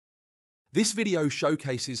This video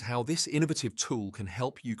showcases how this innovative tool can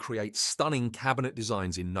help you create stunning cabinet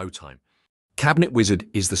designs in no time. Cabinet Wizard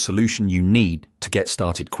is the solution you need to get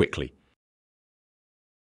started quickly.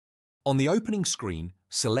 On the opening screen,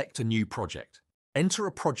 select a new project. Enter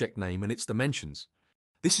a project name and its dimensions.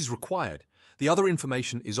 This is required. The other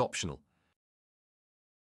information is optional.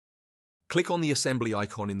 Click on the assembly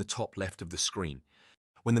icon in the top left of the screen.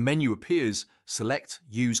 When the menu appears, select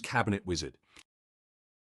Use Cabinet Wizard.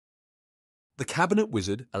 The Cabinet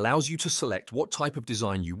Wizard allows you to select what type of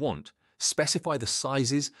design you want, specify the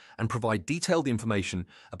sizes, and provide detailed information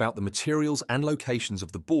about the materials and locations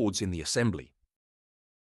of the boards in the assembly.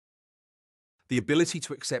 The ability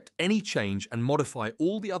to accept any change and modify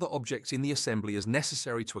all the other objects in the assembly as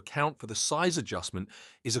necessary to account for the size adjustment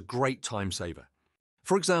is a great time saver.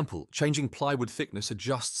 For example, changing plywood thickness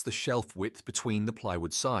adjusts the shelf width between the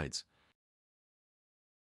plywood sides.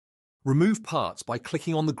 Remove parts by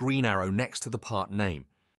clicking on the green arrow next to the part name.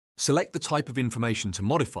 Select the type of information to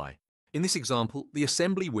modify. In this example, the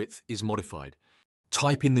assembly width is modified.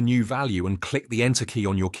 Type in the new value and click the Enter key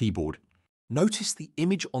on your keyboard. Notice the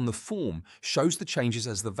image on the form shows the changes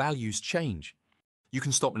as the values change. You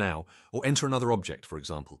can stop now or enter another object, for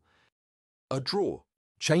example. A drawer.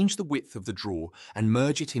 Change the width of the drawer and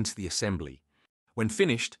merge it into the assembly. When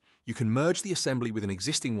finished, you can merge the assembly with an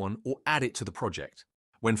existing one or add it to the project.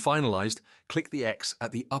 When finalized, click the X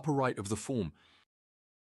at the upper right of the form.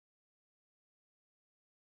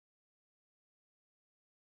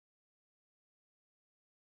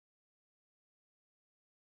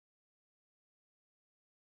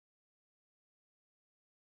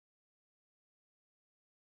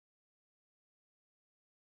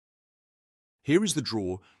 Here is the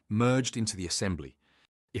drawer merged into the assembly.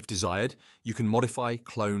 If desired, you can modify,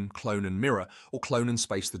 clone, and mirror, or clone and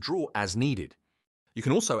space the drawer as needed. You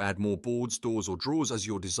can also add more boards, doors, or drawers as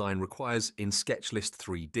your design requires in SketchList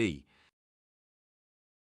 3D.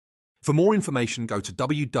 For more information, go to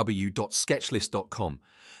www.sketchlist.com.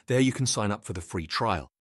 There you can sign up for the free trial.